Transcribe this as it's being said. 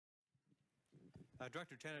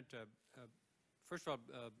Director Tenet, first of all,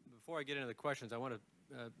 before I get into the questions, I want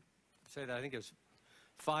to say that I think there's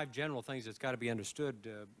 5 general things that's got to be understood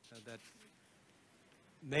that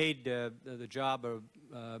made the job of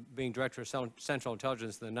being Director of Central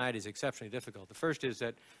Intelligence in the 90s exceptionally difficult. The first is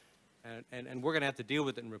that, and we're going to have to deal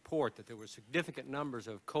with it and report, that there were significant numbers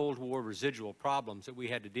of Cold War residual problems that we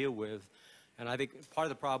had to deal with. And I think part of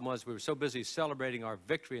the problem was we were so busy celebrating our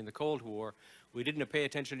victory in the Cold War, we didn't pay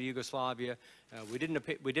attention to Yugoslavia. We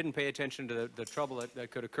didn't pay attention to the trouble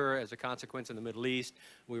that could occur as a consequence in the Middle East.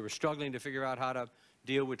 We were struggling to figure out how to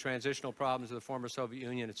deal with transitional problems of the former Soviet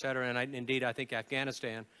Union, et cetera. And indeed, I think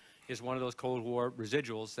Afghanistan is one of those Cold War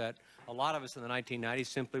residuals that a lot of us in the 1990s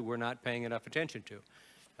simply were not paying enough attention to.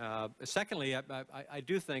 Secondly, I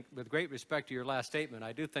do think, with great respect to your last statement,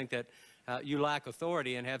 I do think that you lack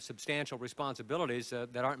authority and have substantial responsibilities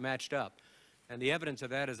that aren't matched up. And the evidence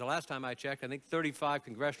of that is the last time I checked, I think 35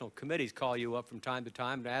 congressional committees call you up from time to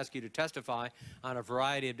time to ask you to testify on a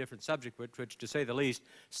variety of different subjects, which to say the least,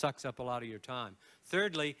 sucks up a lot of your time.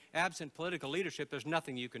 Thirdly, absent political leadership, there's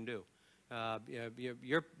nothing you can do.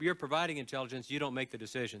 You're providing intelligence, you don't make the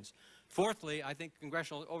decisions. Fourthly, I think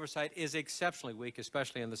congressional oversight is exceptionally weak,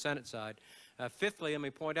 especially on the Senate side. Fifthly, let me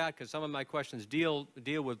point out, because some of my questions deal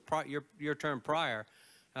with your term prior,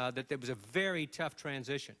 that there was a very tough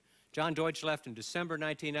transition. John Deutsch left in December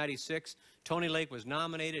 1996. Tony Lake was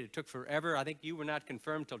nominated. It took forever. I think you were not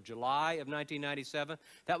confirmed until July of 1997.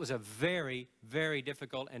 That was a very, very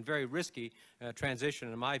difficult and very risky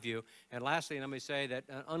transition, in my view. And lastly, let me say that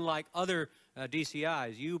unlike other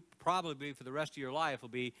DCIs, you probably for the rest of your life will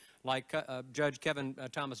be like Judge Kevin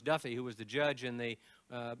Thomas Duffy, who was the judge in the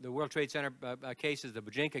World Trade Center cases, the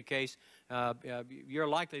Bojinka case. You're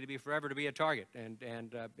likely to be forever to be a target. And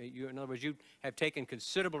in other words, you have taken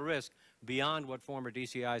considerable risk beyond what former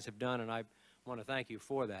DCIs have done, and I want to thank you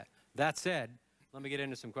for that. That said, let me get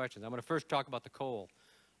into some questions. I'm going to first talk about the coal.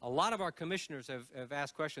 A lot of our commissioners have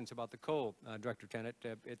asked questions about the coal, Director Tenet.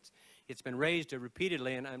 It's been raised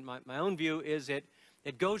repeatedly, and my own view is it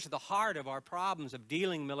goes to the heart of our problems of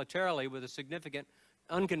dealing militarily with a significant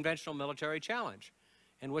unconventional military challenge.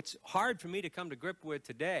 And what's hard for me to come to grip with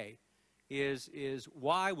today is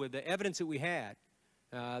why, with the evidence that we had,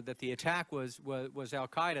 that the attack was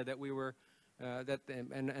Al-Qaeda, that we were,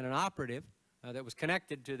 and an operative that was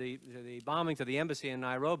connected to the bombings of the embassy in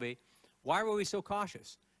Nairobi, why were we so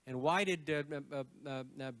cautious? And why did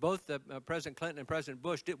both President Clinton and President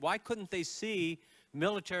Bush, why couldn't they see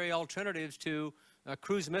military alternatives to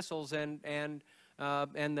cruise missiles and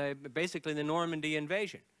basically the Normandy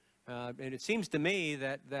invasion? And it seems to me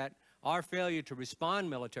that our failure to respond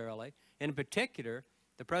militarily, in particular,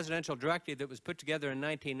 the presidential directive that was put together in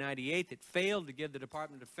 1998 that failed to give the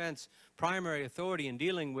Department of Defense primary authority in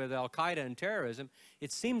dealing with Al-Qaeda and terrorism,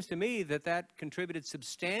 it seems to me that that contributed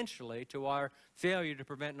substantially to our failure to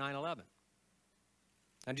prevent 9/11.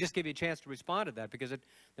 I'll just give you a chance to respond to that, because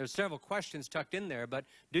there's several questions tucked in there. But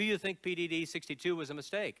do you think PDD 62 was a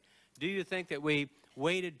mistake? Do you think that we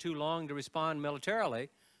waited too long to respond militarily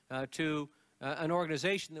to an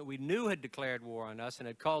organization that we knew had declared war on us and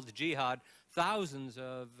had called the jihad thousands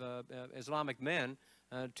of Islamic men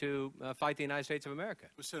to fight the United States of America?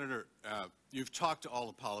 Well, Senator, you've talked to all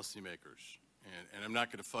the policymakers, and I'm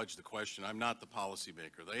not going to fudge the question. I'm not the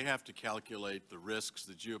policymaker. They have to calculate the risks,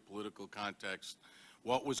 the geopolitical context,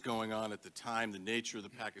 what was going on at the time, the nature of the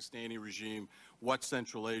Pakistani regime, what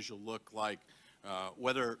Central Asia looked like,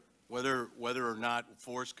 whether or not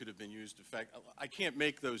force could have been used to effect. I can't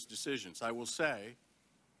make those decisions. I will say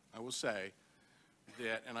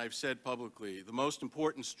that, and I've said publicly, the most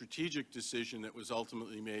important strategic decision that was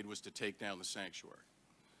ultimately made was to take down the sanctuary.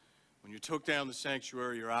 When you took down the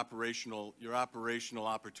sanctuary, your operational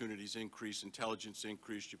opportunities increased, intelligence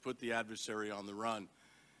increased, you put the adversary on the run,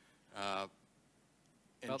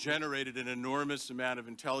 and generated an enormous amount of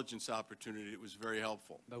intelligence opportunity. It was very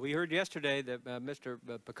helpful. But we heard yesterday that Mr.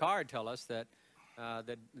 Picard tell us that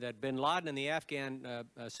that bin Laden in the Afghan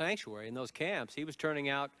sanctuary, in those camps, he was turning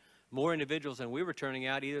out more individuals than we were turning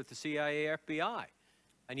out, either at the CIA or FBI.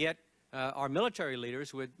 And yet our military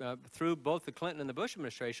leaders, through both the Clinton and the Bush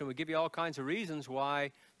administration, would give you all kinds of reasons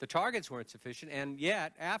why the targets weren't sufficient. And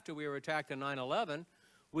yet, after we were attacked on 9/11,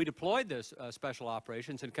 we deployed this special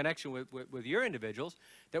operations in connection with your individuals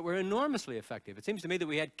that were enormously effective. It seems to me that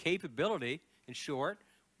we had capability, in short,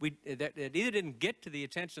 that either didn't get to the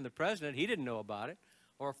attention of the president, he didn't know about it,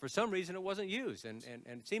 or for some reason it wasn't used. And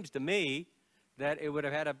it seems to me that it would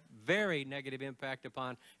have had a very negative impact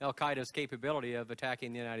upon Al-Qaeda's capability of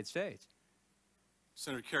attacking the United States.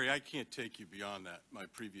 Senator Kerrey, I can't take you beyond that, my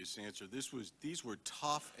previous answer. These were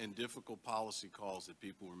tough and difficult policy calls that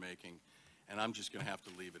people were making. and I'm just going to have to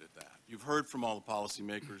leave it at that. You've heard from all the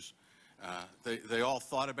policymakers. They all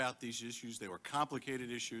thought about these issues. They were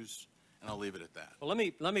complicated issues, and I'll leave it at that. Well, let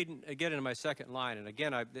me get into my second line. And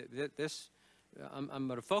again, I'm going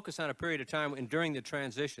to focus on a period of time during the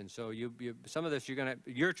transition. So some of this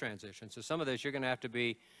your transition. So some of this you're going to have to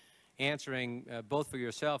be answering both for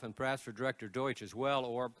yourself and perhaps for Director Deutsch as well,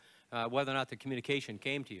 or whether or not the communication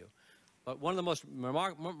came to you. But one of the most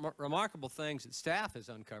remarkable things that staff has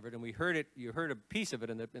uncovered, and you heard a piece of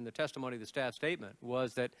it in the testimony of the staff statement,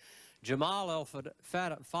 was that Jamal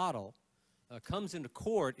El-Fadl comes into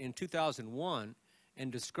court in 2001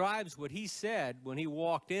 and describes what he said when he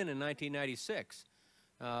walked in 1996.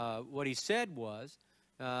 What he said was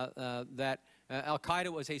that Al-Qaeda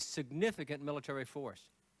was a significant military force.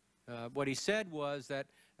 What he said was that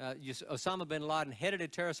Osama bin Laden headed a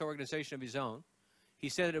terrorist organization of his own. He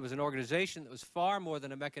said that it was an organization that was far more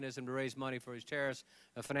than a mechanism to raise money for his terrorist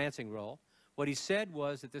financing role. What he said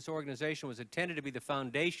was that this organization was intended to be the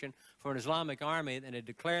foundation for an Islamic army and had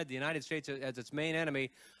declared the United States as its main enemy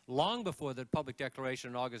long before the public declaration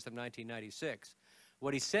in August of 1996.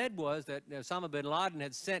 What he said was that Osama bin Laden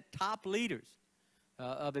had sent top leaders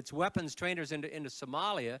of its weapons trainers into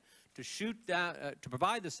Somalia to shoot down, to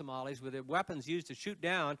provide the Somalis with the weapons used to shoot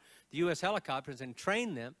down the U.S. helicopters and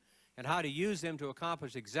train them and how to use them to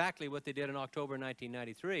accomplish exactly what they did in October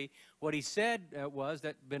 1993. What he said was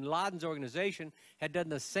that bin Laden's organization had done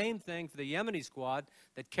the same thing for the Yemeni squad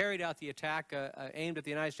that carried out the attack aimed at the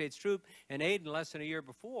United States troop in Aden less than a year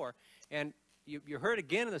before. And you heard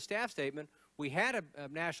again in the staff statement, we had a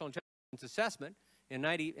national intelligence assessment in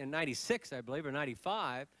 96, I believe, or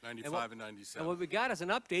 95. 95 and 97. And what we got is an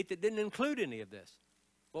update that didn't include any of this.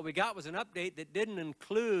 What we got was an update that didn't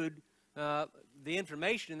include the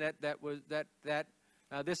information that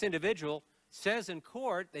this individual says in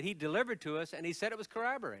court that he delivered to us, and he said it was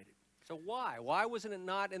corroborated. So why? Why wasn't it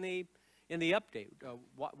not in the update?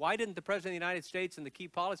 Why didn't the President of the United States and the key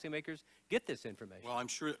policymakers get this information? Well, I'm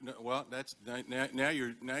sure. Well, that's now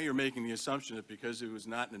you're making the assumption that because it was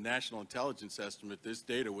not in the national intelligence estimate, this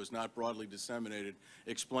data was not broadly disseminated,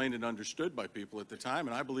 explained, and understood by people at the time,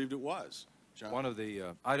 and I believed it was. John? One of the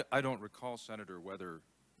I don't recall, Senator, whether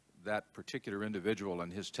that particular individual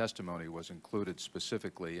and his testimony was included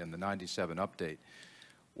specifically in the 97 update.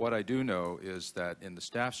 What I do know is that in the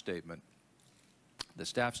staff statement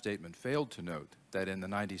failed to note that in the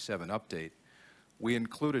 97 update, we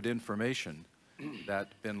included information that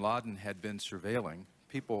bin Laden had been surveilling,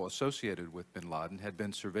 people associated with bin Laden had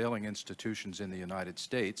been surveilling institutions in the United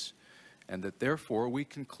States, and that therefore we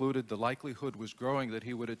concluded the likelihood was growing that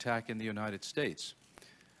he would attack in the United States.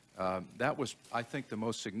 That was, I think, the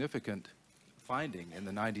most significant finding in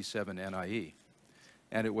the 97 NIE.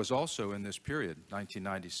 And it was also in this period,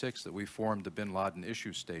 1996, that we formed the bin Laden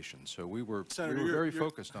issue station. So we were very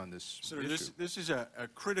focused on this Senator, issue. this is a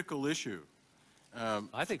critical issue.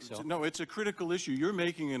 I think so. No, it's a critical issue. You're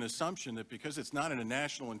making an assumption that because it's not in a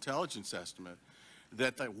national intelligence estimate,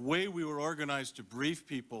 that the way we were organized to brief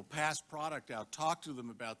people, pass product out, talk to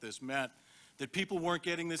them about this meant that people weren't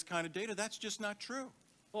getting this kind of data. That's just not true.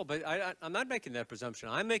 Well, but I'm not making that presumption.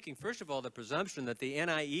 I'm making, first of all, the presumption that the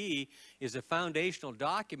NIE is a foundational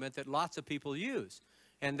document that lots of people use.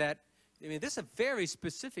 And that, I mean, this is a very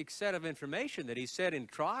specific set of information that he said in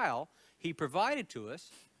trial he provided to us.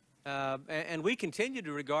 And we continue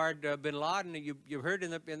to regard bin Laden, you heard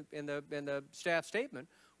in the staff statement,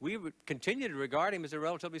 we would continue to regard him as a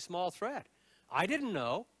relatively small threat. I didn't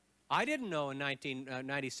know in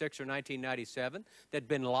 1996 or 1997 that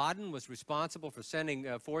bin Laden was responsible for sending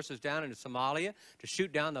forces down into Somalia to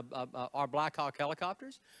shoot down our Black Hawk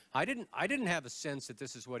helicopters. I didn't have a sense that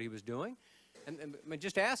this is what he was doing. And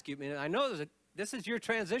just ask you, I mean, I know this is your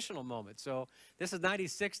transitional moment. So this is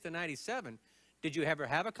 96 to 97. Did you ever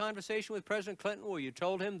have a conversation with President Clinton where you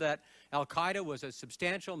told him that Al-Qaeda was a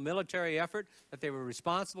substantial military effort, that they were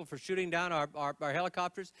responsible for shooting down our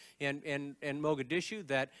helicopters in Mogadishu,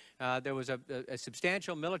 that there was a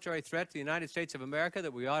substantial military threat to the United States of America,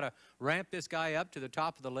 that we ought to ramp this guy up to the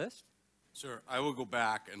top of the list? Sir, I will go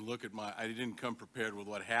back and look at I didn't come prepared with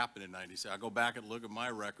what happened in 96. I'll go back and look at my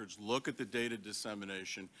records, look at the data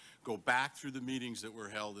dissemination, go back through the meetings that were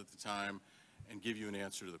held at the time, and give you an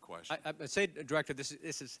answer to the question. I say, Director, this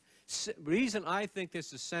is reason I think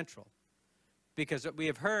this is central, because we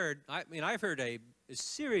have heard, I've heard a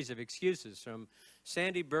series of excuses from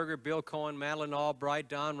Sandy Berger, Bill Cohen, Madeleine Albright,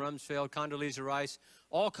 Don Rumsfeld, Condoleezza Rice,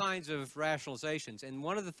 all kinds of rationalizations. And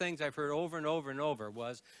one of the things I've heard over and over and over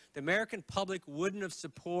was the American public wouldn't have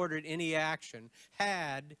supported any action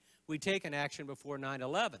had we'd taken action before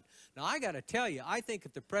 9/11. Now, I got to tell you, I think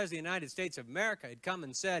if the President of the United States of America had come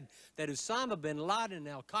and said that Osama bin Laden and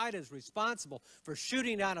al-Qaeda is responsible for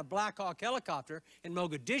shooting down a Black Hawk helicopter in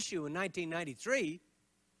Mogadishu in 1993,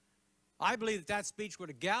 I believe that that speech would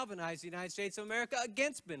have galvanized the United States of America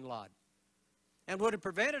against bin Laden. And would have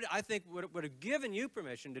prevented, I think, would have given you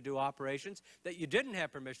permission to do operations that you didn't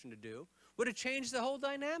have permission to do, would have changed the whole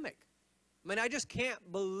dynamic. I mean, I just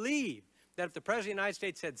can't believe that if the President of the United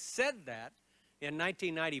States had said that in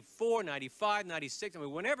 1994, 95, 96, I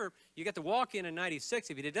mean, whenever you get the walk-in in 96,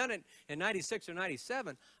 if he'd have done it in 96 or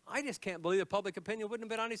 97, I just can't believe the public opinion wouldn't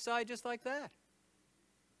have been on his side just like that.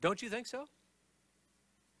 Don't you think so?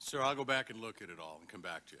 Sir, I'll go back and look at it all and come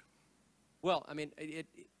back to you. Well, I mean,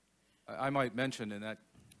 I might mention in that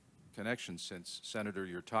connection, since, Senator,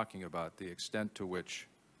 you're talking about the extent to which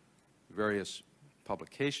various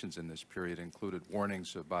publications in this period included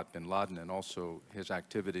warnings about bin Laden and also his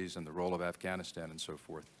activities and the role of Afghanistan and so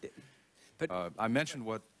forth. But I mentioned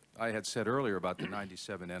what I had said earlier about the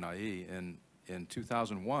 97 NIE. In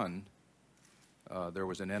 2001, there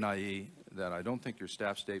was an NIE that I don't think your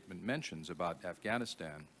staff statement mentions about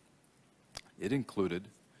Afghanistan. It included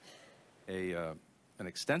an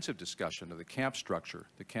extensive discussion of the camp structure,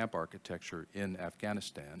 the camp architecture in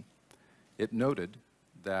Afghanistan. It noted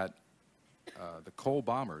that the Cole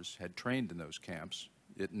bombers had trained in those camps.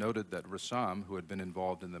 It noted that Rassam, who had been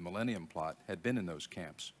involved in the Millennium Plot, had been in those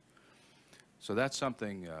camps. So that's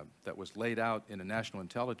something that was laid out in a national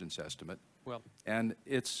intelligence estimate. well, And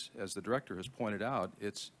it's, as the director has pointed out,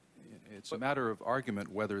 it's a matter of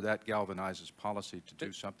argument whether that galvanizes policy to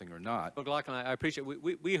do something or not. McLaughlin, I appreciate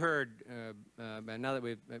we heard, and now that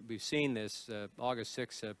we've seen this August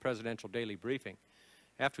 6th presidential daily briefing,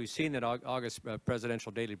 after we've seen that August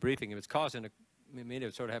presidential daily briefing, it was causing me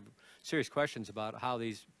to sort of have serious questions about how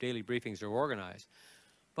these daily briefings are organized.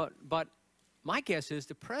 But my guess is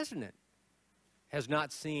the president has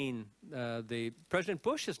not seen, President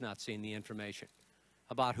Bush has not seen the information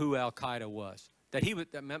about who al-Qaeda was. That he would,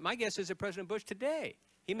 my guess is that President Bush today,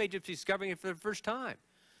 he may just be discovering it for the first time,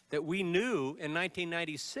 that we knew in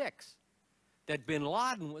 1996 that bin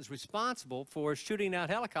Laden was responsible for shooting out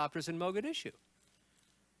helicopters in Mogadishu.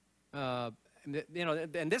 You know,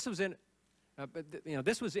 and this was in, you know,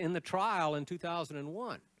 this was in the trial in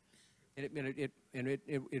 2001. And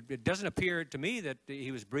it doesn't appear to me that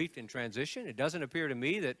he was briefed in transition. It doesn't appear to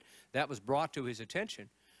me that that was brought to his attention.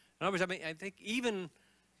 In other words, I mean, I think even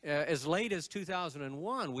as late as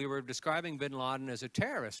 2001, we were describing bin Laden as a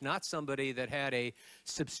terrorist, not somebody that had a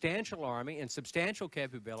substantial army and substantial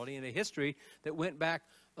capability and a history that went back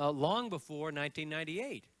long before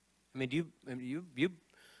 1998. I mean, the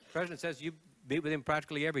President says you meet with him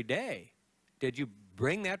practically every day. Did you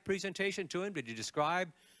bring that presentation to him? Did you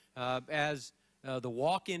describe as the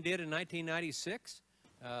walk-in did in 1996?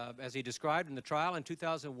 As he described in the trial in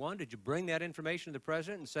 2001, did you bring that information to the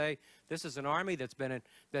President and say, this is an army that's been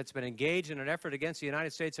engaged in an effort against the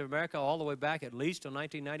United States of America all the way back at least till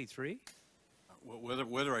 1993?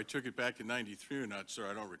 Whether I took it back in 93 or not,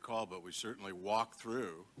 sir, I don't recall, but we certainly walked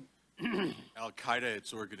through al-Qaeda,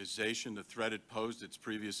 its organization, the threat it posed, its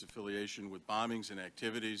previous affiliation with bombings and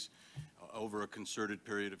activities over a concerted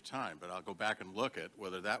period of time. But I'll go back and look at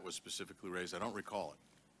whether that was specifically raised. I don't recall it.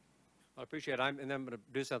 I appreciate it. And then I'm going to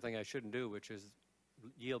do something I shouldn't do, which is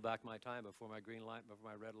yield back my time before my green light, before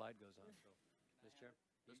my red light goes on. So, Mr. Chair.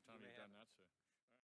 This time you've done that, sir.